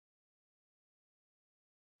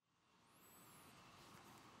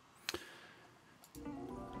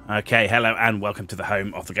Okay, hello and welcome to the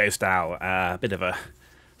home of the Ghost Owl. A bit of a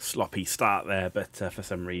sloppy start there, but for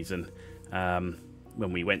some reason,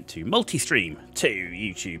 when we went to multi-stream to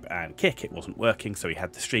YouTube and Kick, it wasn't working, so we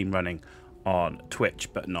had the stream running on Twitch,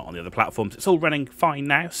 but not on the other platforms. It's all running fine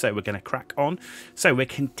now, so we're going to crack on. So we're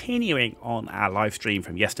continuing on our live stream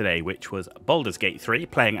from yesterday, which was Baldur's Gate 3,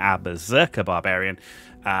 playing our Beserker Barbarian.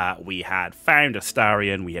 We had found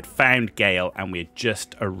Astarion, we had found Gale, and we had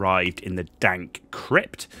just arrived in the Dank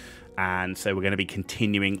Crypt. And so we're going to be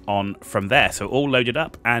continuing on from there. So all loaded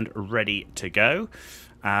up and ready to go.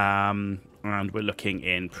 And we're looking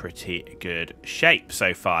in pretty good shape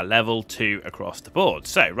so far. Level 2 across the board.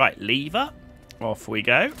 So, right, lever. Off we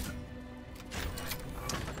go.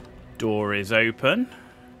 Door is open.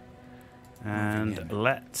 And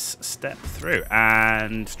let's step through.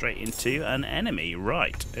 And straight into an enemy.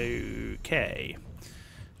 Right, okay.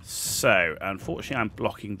 So, unfortunately I'm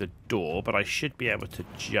blocking the door, but I should be able to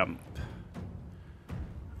jump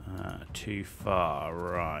too far.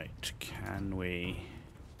 Right, can we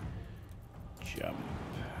jump?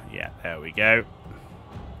 Yeah, there we go.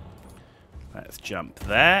 Let's jump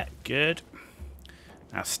there. Good.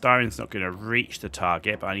 Now, Starion's not going to reach the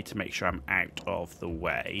target, but I need to make sure I'm out of the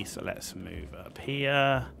way. So let's move up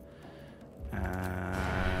here.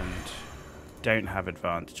 And don't have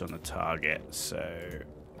advantage on the target, so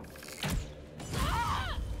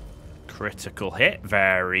critical hit.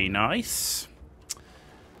 Very nice.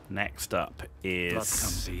 Next up is... Blood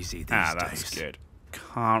comes easy these that's days. good.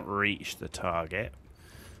 Can't reach the target.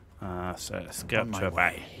 So let's go up to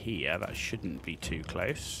about here. That shouldn't be too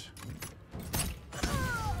close.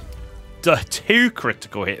 2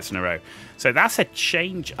 critical hits in a row. So that's a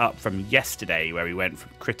change up from yesterday where we went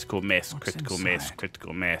from critical miss, critical miss,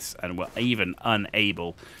 critical miss, and were even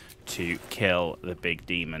unable to kill the big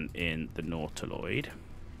demon in the Nautiloid.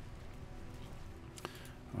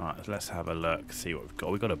 Right, let's have a look, see what we've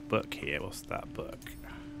got. We've got a book here. What's that book?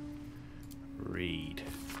 Read.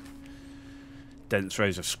 Dense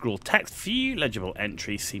rows of scrawled text. Few legible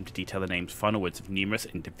entries seem to detail the names, final words of numerous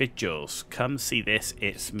individuals. Come see this.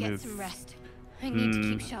 It's Get some rest. I need to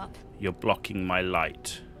keep sharp. You're blocking my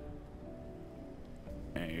light.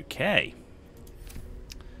 Okay.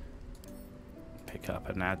 Pick up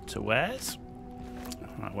and add to wares.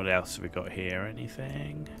 Right, what else have we got here?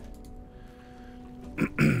 Anything?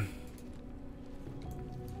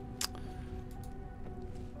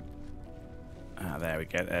 There we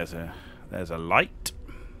go. There's a light.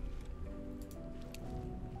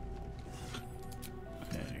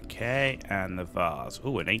 Okay, and the vase.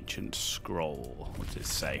 Oh, an ancient scroll. What does it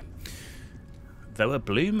say? Though a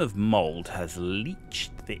bloom of mould has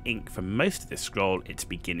leached the ink from most of this scroll, its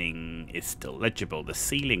beginning is still legible. The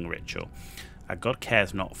sealing ritual. Our God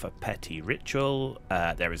cares not for petty ritual.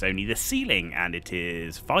 There is only the sealing, and it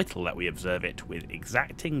is vital that we observe it with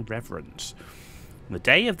exacting reverence. On the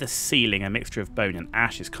day of the sealing, a mixture of bone and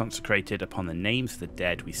ash is consecrated. Upon the names of the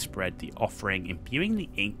dead, we spread the offering, imbuing the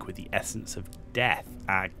ink with the essence of death,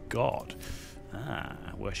 our God.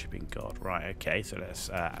 Worshipping God. Right, okay, so let's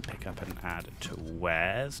pick up and add to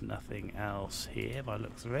wares. Nothing else here by the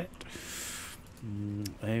looks of it.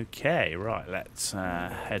 Okay, right, let's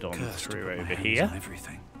head on through over here.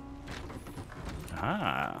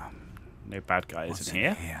 No bad guys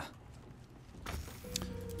in here.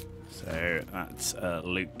 So that's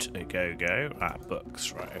loot a go-go.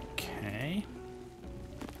 Books, right, okay.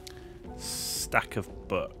 Stack of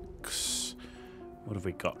books. What have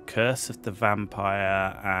we got? Curse of the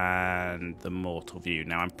Vampire and the Mortal View.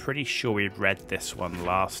 Now, I'm pretty sure we read this one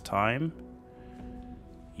last time.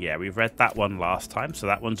 Yeah, we've read that one last time, so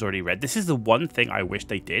that one's already read. This is the one thing I wish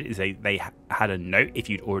they did, is they had a note if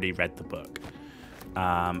you'd already read the book.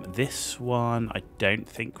 This one, I don't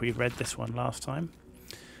think we read this one last time.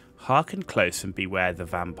 Hearken close and beware the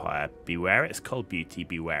vampire. Beware its cold beauty,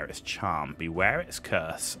 beware its charm, beware its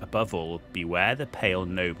curse. Above all, beware the pale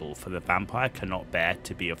noble, for the vampire cannot bear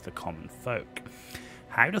to be of the common folk.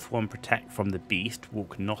 How doth one protect from the beast?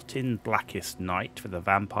 Walk not in blackest night, for the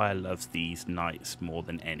vampire loves these nights more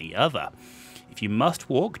than any other. If you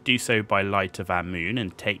must walk, do so by light of our moon,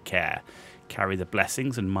 and take care. Carry the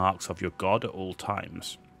blessings and marks of your God at all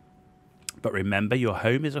times. But remember, your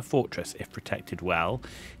home is a fortress if protected well.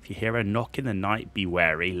 If you hear a knock in the night, be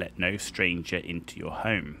wary, let no stranger into your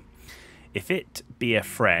home. If it be a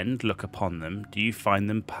friend, look upon them. Do you find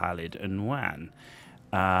them pallid and wan?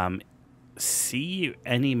 See you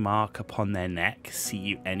any mark upon their neck? See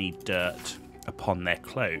you any dirt upon their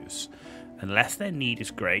clothes? Unless their need is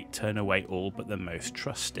great, turn away all but the most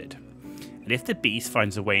trusted. And if the beast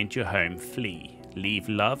finds a way into your home, flee. Leave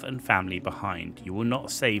love and family behind. You will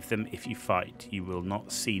not save them if you fight. You will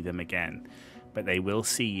not see them again. But they will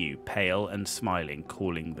see you, pale and smiling,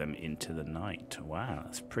 calling them into the night. Wow,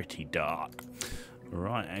 that's pretty dark.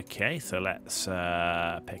 Right, okay, so let's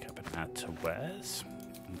pick up and add to wares.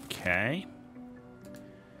 Okay.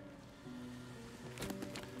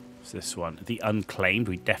 So this one, the Unclaimed,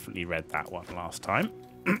 we definitely read that one last time.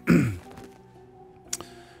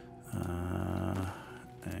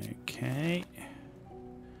 Okay.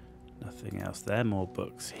 Nothing else there, more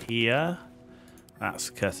books here. That's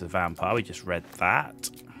Curse of the Vampire, we just read that.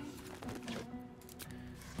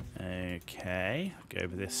 Okay, go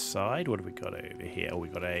over this side. What have we got over here? We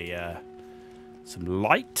got a some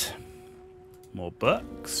light. More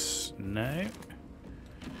books. No.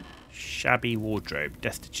 Shabby wardrobe.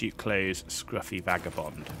 Destitute clothes. Scruffy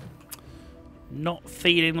vagabond. Not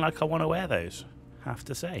feeling like I want to wear those, have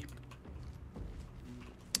to say.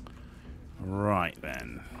 Right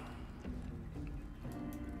then.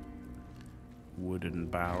 Wooden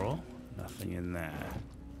barrel. Nothing in there.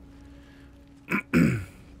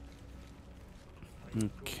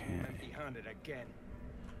 Okay.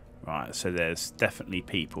 Right, so there's definitely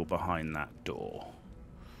people behind that door.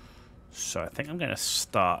 So I think I'm going to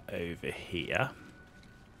start over here.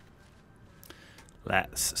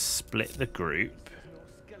 Let's split the group.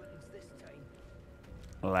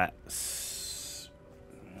 Let's...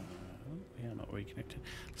 yeah, not reconnected.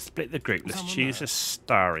 Split the group. Let's choose a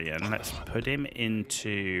Starian. Let's put him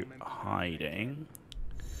into hiding.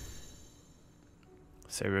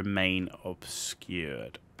 So remain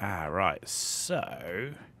obscured. Ah, right.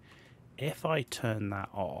 So if I turn that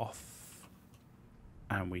off,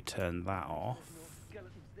 and we turn that off,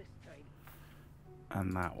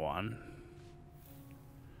 and that one,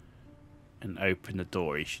 and open the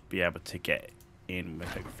door, he should be able to get in,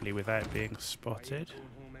 hopefully without being spotted.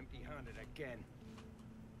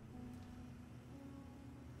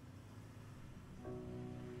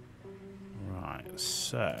 Right.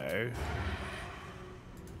 So.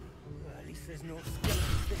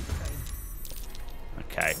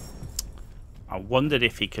 Okay. I wondered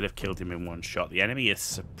if he could have killed him in one shot. The enemy is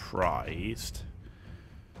surprised.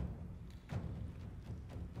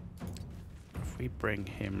 If we bring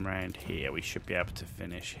him round here, we should be able to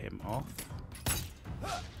finish him off.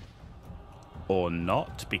 Or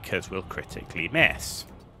not, because we'll critically miss.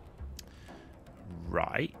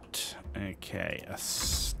 Right. Okay.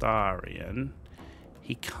 Astarian.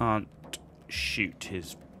 He can't shoot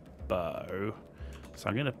his bow. So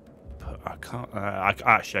I'm going to put... I can't...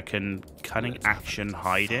 actually, I can cunning action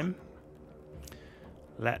hide him.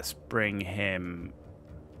 Let's bring him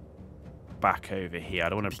back over here. I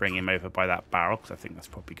don't want to bring him over by that barrel because I think that's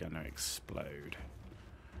probably going to explode.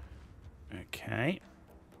 Okay.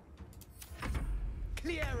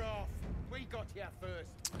 Clear off. We got here first.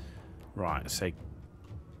 Right, so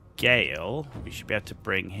Gale, we should be able to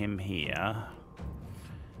bring him here.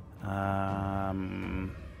 That's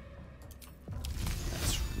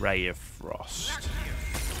Ray of Frost.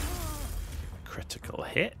 Critical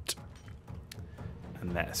hit.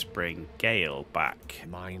 And let's bring Gale back.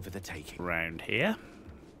 Mine for the taking. Round here.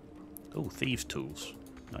 Oh, thieves' tools.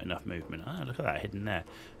 Not enough movement. Ah, look at that hidden there.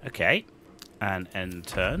 Okay. And end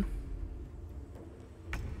turn.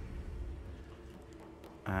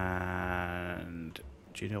 And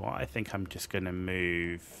do you know what? I think I'm just going to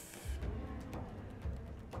move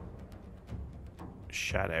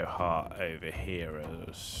Shadowheart over here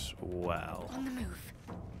as well. On the move.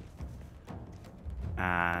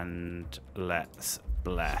 And let's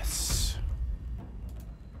bless.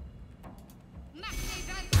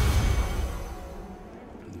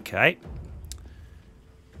 Okay.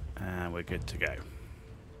 And we're good to go.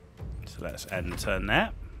 So let's end turn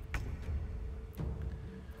there.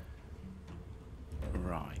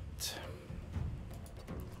 Right. So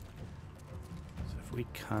if we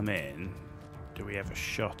come in, do we have a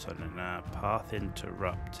shot on it? Path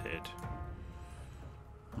interrupted.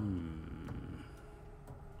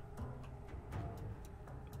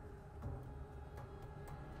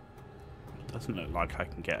 Doesn't look like I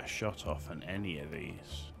can get a shot off on any of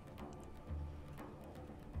these.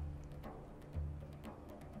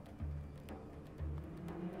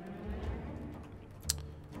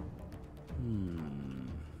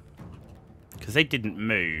 Because they didn't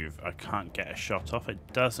move, I can't get a shot off.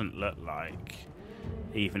 It doesn't look like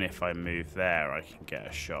even if I move there, I can get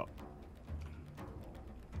a shot.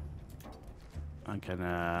 I'm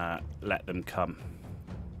gonna let them come.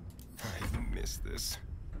 I missed this.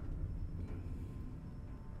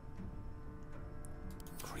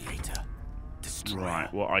 Creator, destroyer.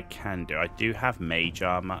 Right, what I can do, I do have mage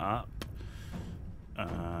armor up.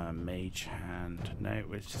 Mage hand. No,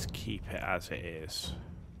 let's just keep it as it is.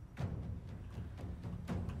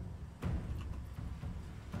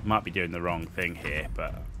 Might be doing the wrong thing here,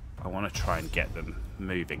 but I want to try and get them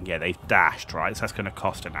moving. Yeah, they've dashed, right? So that's going to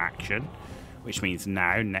cost an action, which means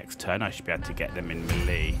now, next turn, I should be able to get them in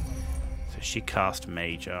melee. So she cast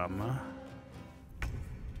Mage Armor.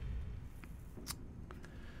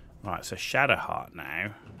 Right, so Shadowheart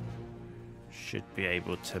now should be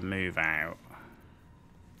able to move out.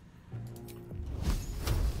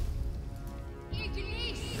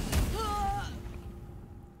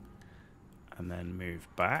 And then move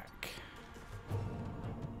back.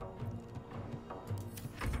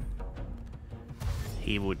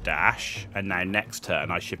 He will dash, and now next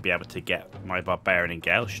turn I should be able to get my Barbarian and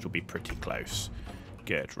Gale, which will be pretty close.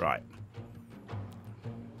 Good, right.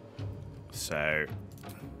 So,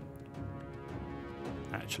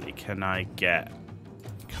 actually, can I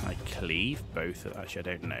cleave both of... Actually, I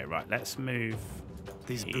don't know. Right, let's move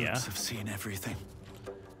These here. boots have seen everything.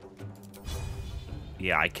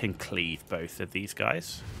 Yeah, I can cleave both of these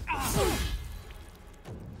guys.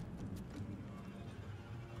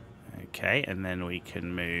 Okay, and then we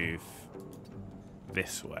can move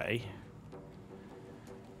this way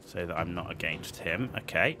so that I'm not against him.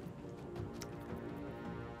 Okay.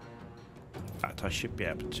 In fact, I should be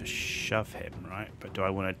able to shove him, right? But do I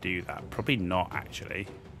want to do that? Probably not, actually.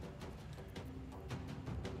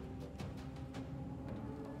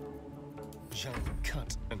 Shall we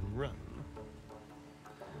cut and run?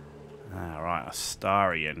 Alright,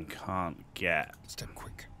 Astarian can't get... Step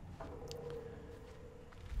quick.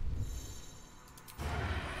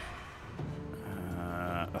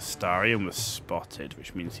 Astarian was spotted,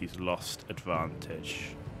 which means he's lost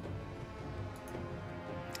advantage.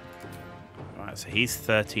 Right, so he's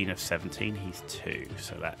 13 of 17, he's 2.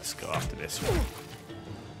 So let's go after this one.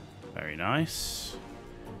 Very nice.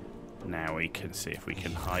 Now we can see if we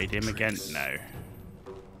can hide him again. No.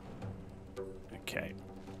 Okay.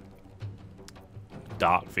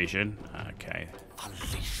 Dark vision. Okay.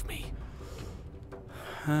 Unleash me.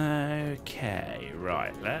 Okay,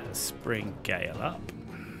 right. Let's bring Gale up.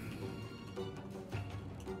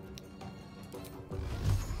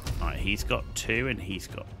 Right, he's got 2 and he's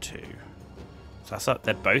got 2. So that's up.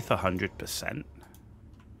 They're both 100%.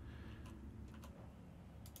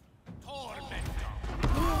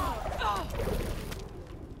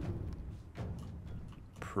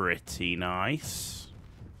 Pretty nice.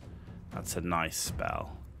 That's a nice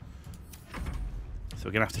spell. So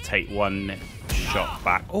we're going to have to take one shot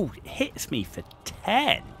back. Oh, it hits me for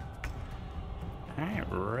 10.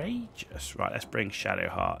 Outrageous. Right, let's bring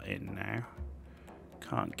Shadowheart in now.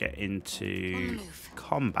 Can't get into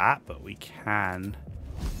combat, but we can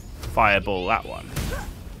fireball that one.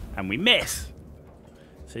 And we miss.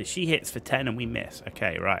 So she hits for 10 and we miss.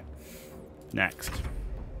 Okay, right. Next.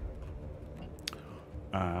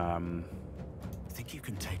 Think you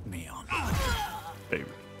can take me on? Boom.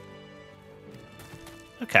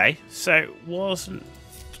 Okay, so wasn't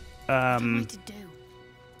What to do?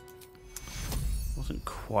 wasn't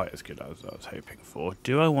quite as good as I was hoping for.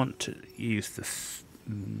 Do I want to use this?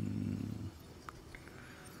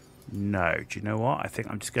 No. Do you know what? I think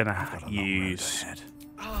I'm just gonna use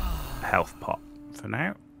a health pot for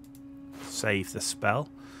now. Save the spell.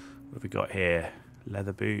 What have we got here?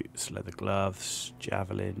 Leather boots, leather gloves,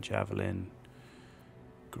 javelin,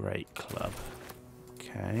 great club.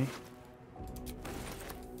 Okay.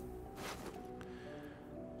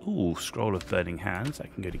 Ooh, scroll of burning hands. I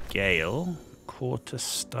can go to Gale. Quarter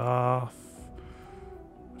staff.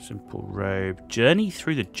 Simple robe. Journey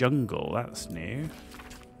through the jungle. That's new.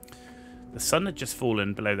 The sun had just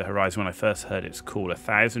fallen below the horizon when I first heard its call.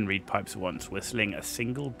 1,000 reed pipes at once, whistling a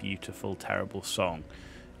single beautiful, terrible song.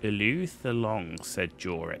 Eluth the Long, said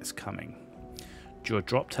Jaw, it's coming. Jaw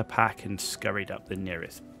dropped her pack and scurried up the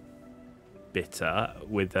nearest bitter.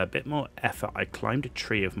 With a bit more effort, I climbed a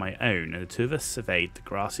tree of my own, and the two of us surveyed the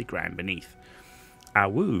grassy ground beneath.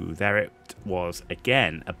 Awoo, there it was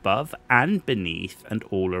again, above and beneath and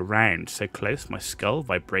all around, so close my skull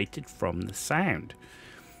vibrated from the sound.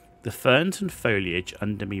 The ferns and foliage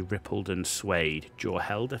under me rippled and swayed. Jaw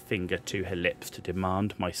held a finger to her lips to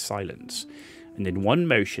demand my silence, and in one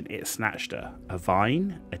motion it snatched her. A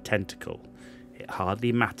vine, a tentacle. It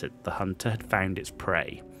hardly mattered, the hunter had found its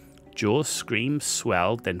prey. Jaw's screams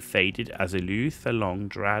swelled, then faded as Eluth the Long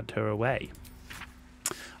dragged her away.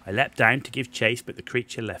 I leapt down to give chase, but the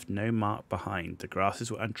creature left no mark behind. The grasses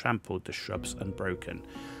were untrampled, the shrubs unbroken.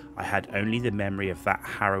 I had only the memory of that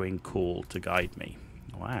harrowing call to guide me.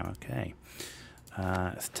 Wow, okay.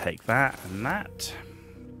 Let's take that and that.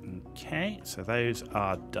 Okay, so those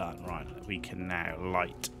are done. Right, we can now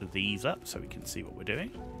light these up so we can see what we're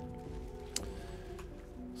doing.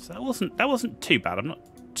 So that wasn't too bad. I'm not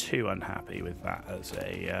too unhappy with that as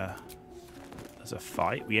a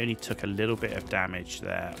fight. We only took a little bit of damage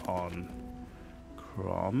there on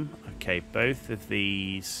Crom. Okay, both of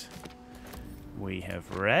these we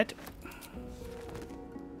have read.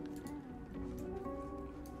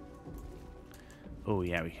 Oh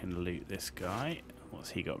yeah, we can loot this guy. What's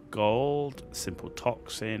he got? Gold, simple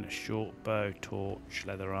toxin, a short bow, torch,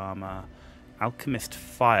 leather armor, alchemist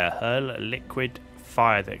fire, hurl a liquid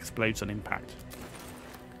fire that explodes on impact.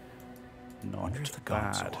 Not Wonder if the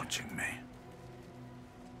gods are bad. watching me.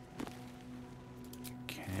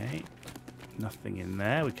 Okay, nothing in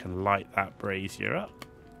there. We can light that brazier up.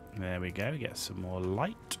 There we go. Get some more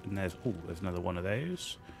light. And there's another one of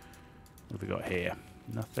those. What have we got here?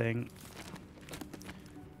 Nothing.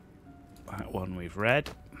 That one we've read.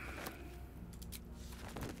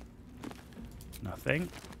 Nothing.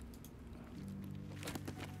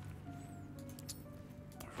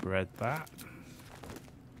 I've read that.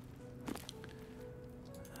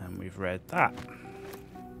 And we've read that.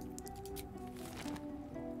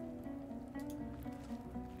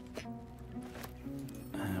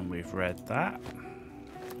 And we've read that.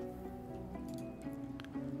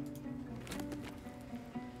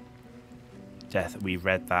 Death, we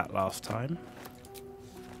read that last time.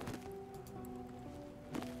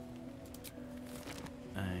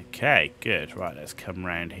 Okay, good. Right, let's come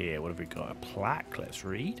round here. What have we got? A plaque. Let's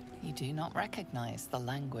read. You do not recognize the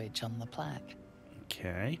language on the plaque.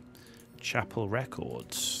 Okay. Chapel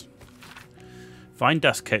records. Fine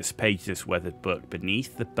dust coats the pages of this weathered book.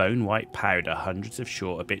 Beneath the bone white powder, hundreds of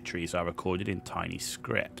short obituaries are recorded in tiny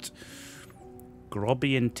script.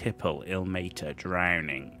 Grobian Tipple, ill mater,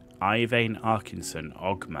 drowning. Ivane Arkinson,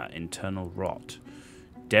 Ogma, internal rot.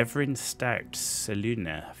 Devrin Stout,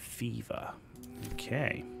 Seluna, fever.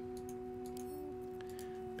 Okay.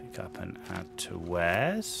 Pick up and add to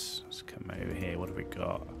wares. Let's come over here. What have we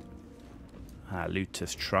got?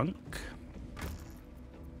 Looter's trunk.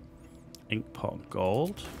 Ink pot and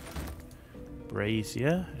gold.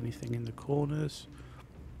 Brazier. Anything in the corners?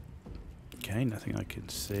 Okay, nothing I can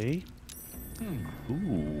see. Ooh.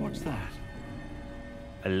 What's that?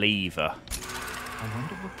 A lever. I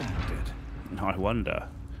wonder what that did. I wonder.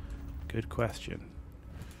 Good question.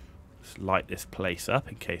 Let's light this place up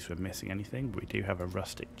in case we're missing anything. But we do have a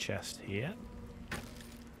rustic chest here.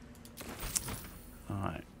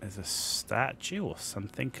 Alright, there's a statue or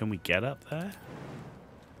something. Can we get up there?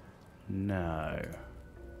 No.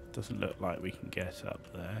 Doesn't look like we can get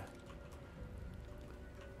up there.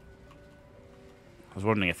 I was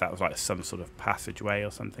wondering if that was like some sort of passageway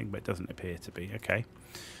or something, but it doesn't appear to be. Okay.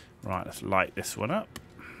 Right, let's light this one up.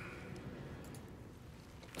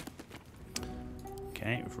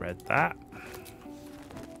 Okay, we've read that.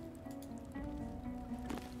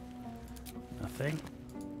 Nothing.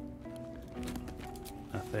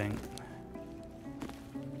 Nothing.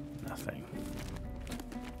 Nothing.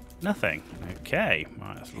 Nothing. Okay.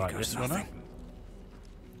 Right, let's light this one up.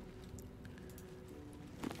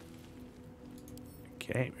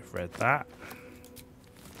 Okay, we've read that.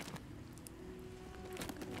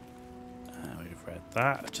 We've read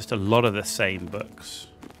that. Just a lot of the same books.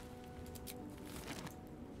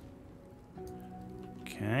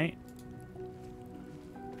 Okay.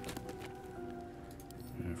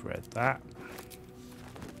 We've read that.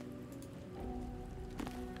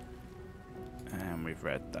 And we've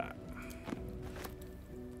read that.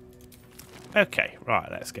 Okay,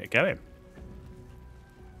 right, let's get going.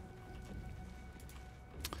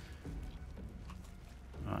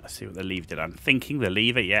 Let's see what the lever did. I'm thinking the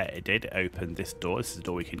lever, yeah, it did. It opened this door. This is the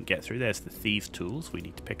door we can get through. There's the thieves' tools we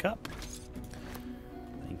need to pick up.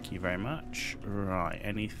 Thank you very much. Right,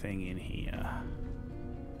 anything in here?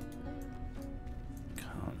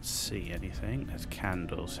 Can't see anything. There's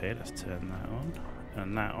candles here. Let's turn that on.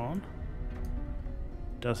 And that on.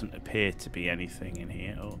 Doesn't appear to be anything in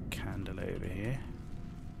here. Oh, candle over here.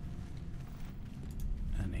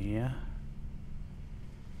 And here.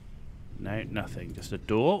 No, nothing. Just a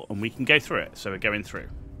door, and we can go through it. So we're going through.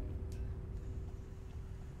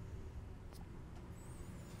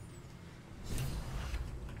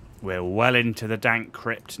 We're well into the Dank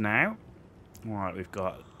Crypt now. Alright, we've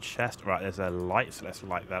got a chest. Right, there's a light, so let's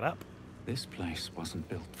light that up. This place wasn't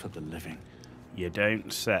built for the living. You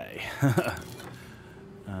don't say.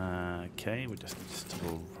 Okay, we're just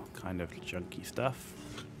all kind of junky stuff.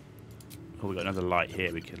 Oh, we've got another light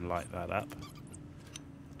here. We can light that up.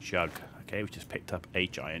 Jug. Okay, we just picked up a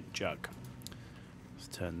giant jug. Let's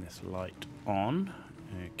turn this light on.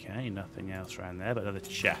 Okay, nothing else around there, but another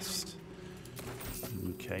chest.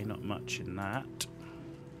 Okay, not much in that.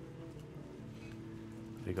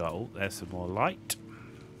 We got, oh, there's some more light.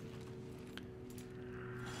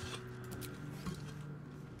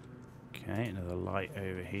 Okay, another light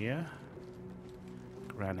over here.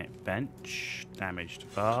 Granite bench, damaged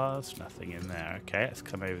vase, nothing in there. Okay, let's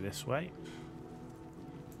come over this way.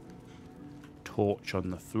 Torch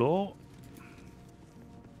on the floor.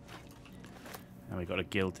 And we've got a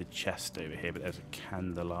gilded chest over here, but there's a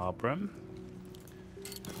candelabrum.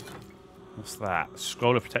 What's that?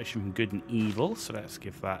 Scroll of protection from good and evil, so let's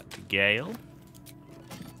give that to Gale.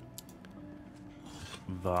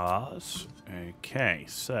 Vase. Okay,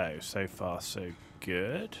 so far so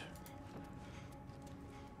good.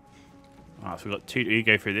 Alright, so we've got two. Do you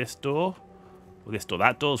go through this door? Or this door?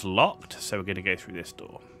 That door's locked, so we're going to go through this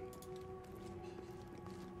door.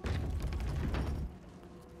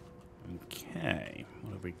 Okay,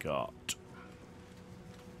 what have we got?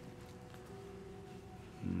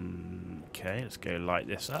 Okay, let's go light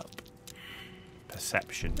this up.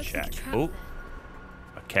 Perception check. Oh,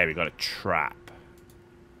 okay, we got a trap.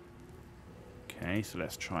 Okay, so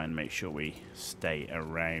let's try and make sure we stay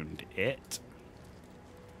around it.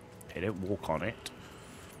 Okay, don't walk on it.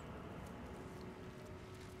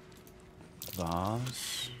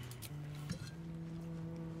 Vase.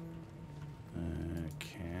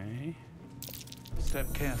 Okay.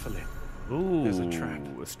 Step carefully. Ooh, There's a trap.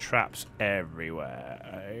 There's traps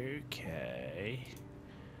everywhere. Okay.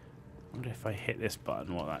 Wonder if I hit this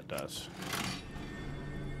button, what that does.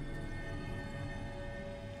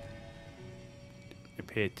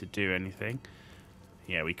 Appeared to do anything.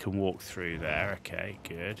 Yeah, we can walk through there. Okay,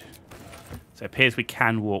 good. So it appears we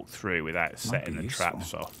can walk through without setting the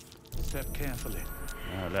traps off. Step carefully.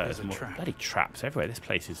 Oh, look, there's more bloody traps everywhere. This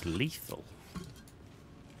place is lethal.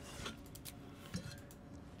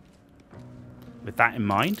 With that in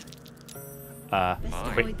mind,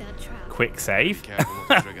 quick save. Careful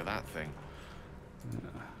not to trigger that thing.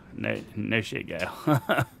 No shit, Gale.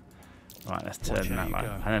 Right, let's turn that light.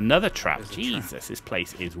 And another trap. Jesus, this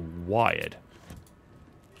place is wired.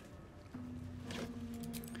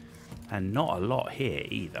 And not a lot here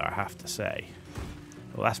either, I have to say.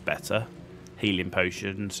 Well, that's better. Healing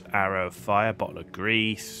potions, arrow of fire, bottle of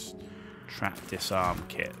grease, trap disarm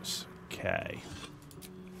kits. Okay.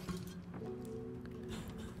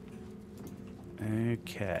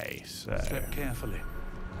 Okay, so... Step carefully.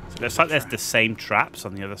 So it looks like there's the same traps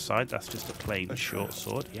on the other side. That's just a plain short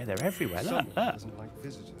sword. Yeah, they're everywhere. Look, Doesn't like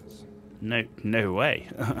visitors. No way.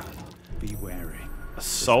 Be wary. A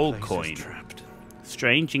soul This place coin. is trapped.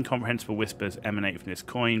 Strange, incomprehensible whispers emanate from this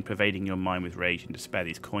coin, pervading your mind with rage and despair.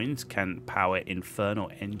 These coins can power infernal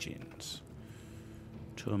engines.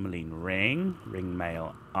 Tourmaline ring,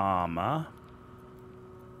 ringmail armor.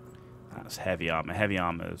 That's heavy armor. Heavy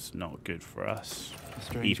armor's not good for us,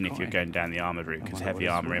 even if you're going down the armored route, because heavy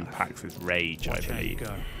armor impacts with rage, I believe.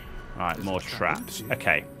 Right, more traps.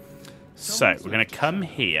 Okay, so we're going to come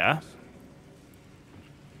here,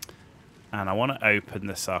 and I want to open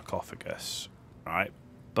the sarcophagus, right?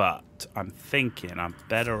 But I'm thinking I'm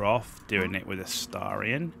better off doing it with a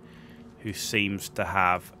Starian, who seems to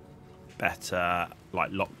have better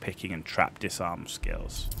like lock picking and trap disarm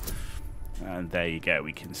skills. And there you go,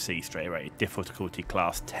 we can see straight away. Difficulty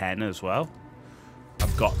class 10 as well.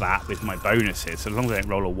 I've got that with my bonuses, so as long as I don't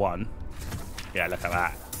roll a 1. Yeah, look at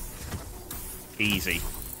that. Easy.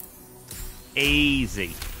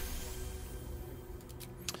 Easy.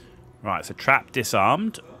 Right, so trap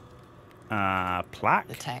disarmed. Plaque.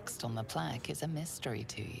 The text on the plaque is a mystery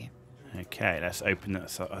to you. Okay, let's open that.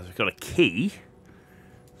 So we've got a key.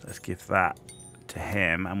 Let's give that to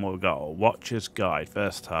him. And what we've got? A Watcher's Guide,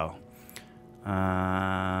 versatile.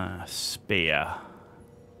 Spear.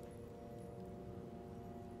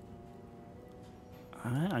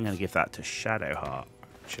 I'm going to give that to Shadowheart,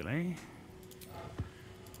 actually.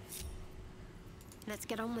 Let's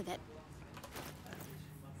get on with it.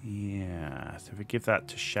 Yeah, so if we give that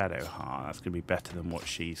to Shadowheart, that's going to be better than what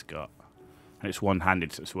she's got. And it's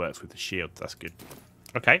one-handed, so it works with the shield. That's good.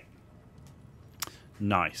 Okay.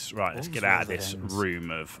 Nice. Right, let's get out of this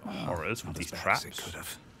room of horrors with these traps.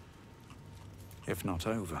 If not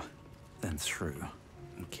over, then through.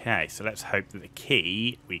 Okay, so let's hope that the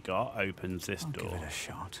key we got opens this door. Give it a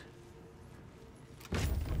shot.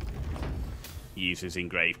 Uses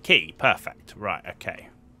engraved key. Perfect. Right, okay.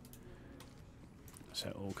 So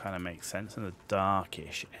it all kind of makes sense in the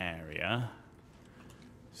darkish area.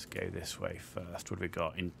 Let's go this way first. What have we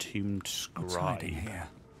got? Entombed What's hiding Scribe. here?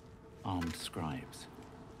 Armed scribes,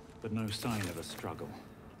 but no sign of a struggle.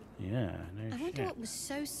 Yeah, no I wonder shit. what was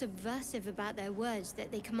so subversive about their words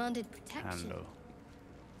that they commanded protection. Candle.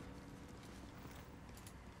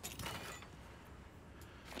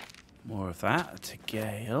 More of that to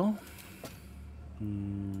Gale.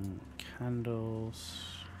 Candles.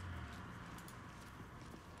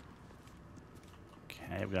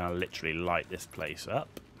 Okay, we're gonna literally light this place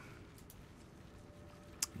up.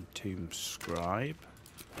 Tomb Scribe.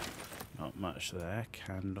 Not much there.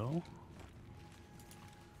 Candle.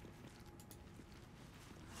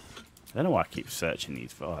 I don't know why I keep searching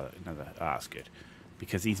these for. Oh, another. Oh, that's good.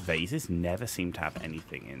 Because these vases never seem to have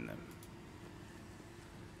anything in them.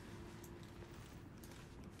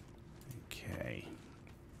 Okay.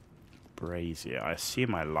 Brazier. I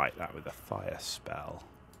assume I light that with a fire spell.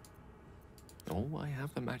 Oh, I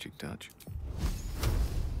have the magic touch.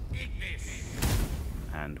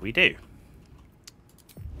 And we do.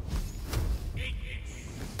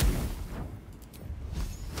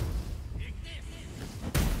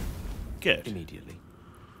 Good. Immediately.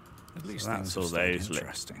 At least So that's things all have stayed those lit.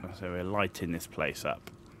 interesting. So we're lighting this place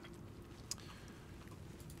up.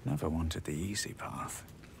 Never wanted the easy path.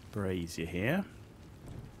 Brazier here.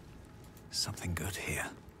 Something good here.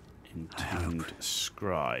 Entombed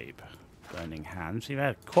Scribe. Burning Hands. You've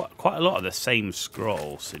had quite a lot of the same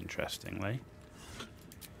scrolls, interestingly.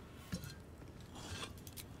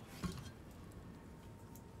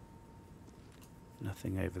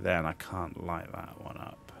 Nothing over there, and I can't light that one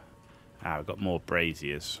up. Ah, we've got more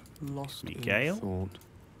braziers. Lost in Miguel? thought.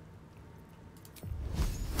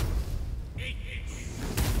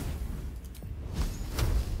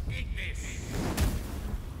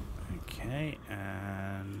 Okay,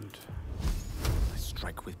 and I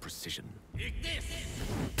strike with precision.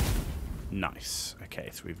 nice. Okay,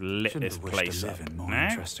 so we've lit Shouldn't this have wished place to up live in more now.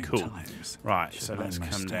 interesting Cool. times. Right, Should so learn let's my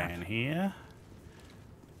come step. down here.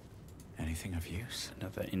 Anything of use?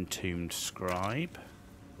 Another entombed scribe.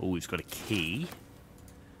 Oh, he's got a key.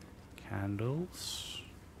 Candles.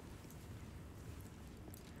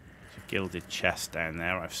 There's a gilded chest down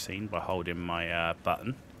there I've seen by holding my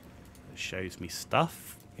button. It shows me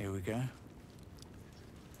stuff. Here we go.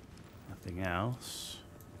 Nothing else.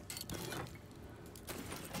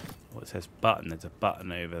 Oh, it says button. There's a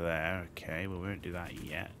button over there. Okay, well, we won't do that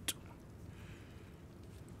yet.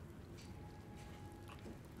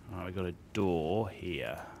 Alright, we've got a door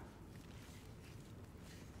here.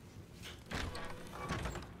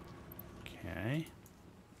 Okay.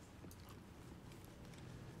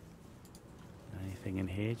 Anything in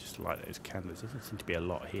here? Just light those candles. Doesn't seem to be a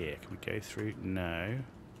lot here. Can we go through? No.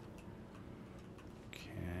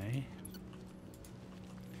 Okay.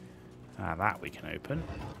 Ah, that we can open.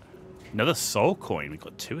 Another soul coin. We've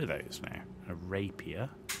got 2 of those now. A rapier.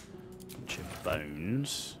 A bunch of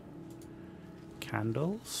bones.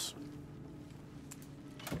 Candles.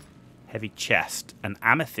 Heavy chest. An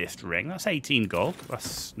amethyst ring. That's 18 gold.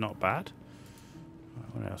 That's not bad.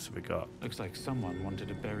 What else have we got? Looks like someone wanted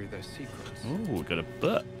to bury their secrets. Oh, we've got a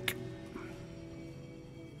book.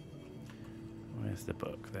 Where's the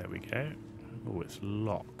book? There we go. Oh, it's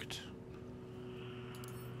locked.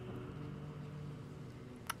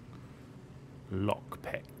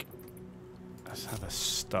 Lockpick. Let's have a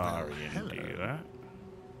Starian do that.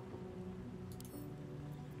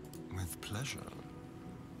 With pleasure.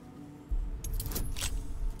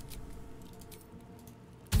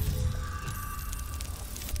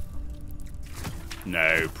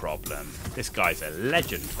 No problem. This guy's a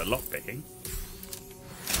legend for lockpicking.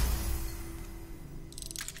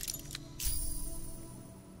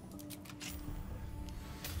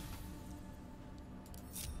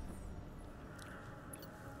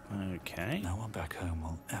 Okay. No one back home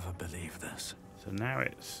will ever believe this. So now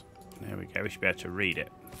it's... There we go. We should be able to read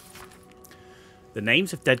it. The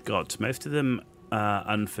names of dead gods, most of them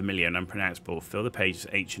unfamiliar and unpronounceable, fill the pages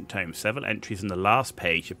of ancient tomes. Several entries on the last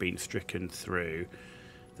page have been stricken through.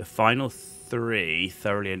 The final 3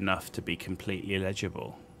 thoroughly enough to be completely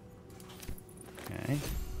illegible. Okay.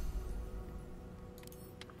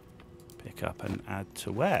 Pick up and add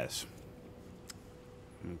to wares.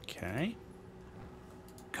 Okay.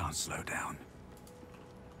 Can't slow down.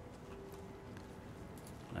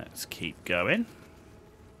 Let's keep going.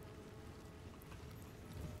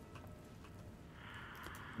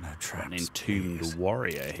 No Got traps. an entombed please.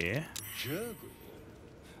 warrior here. Jurgle.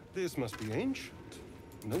 This must be ancient.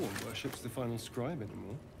 No one worships the final scribe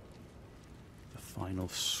anymore. The final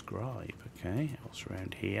scribe. Okay, what's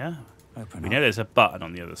around here? Open We up. know there's a button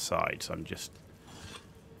on the other side, so I'm just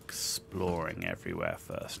exploring everywhere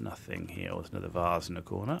first. Nothing here. There's another vase in the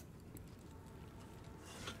corner.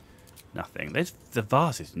 Nothing. The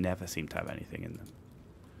vases never seem to have anything in them.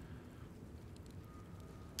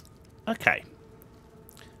 Okay.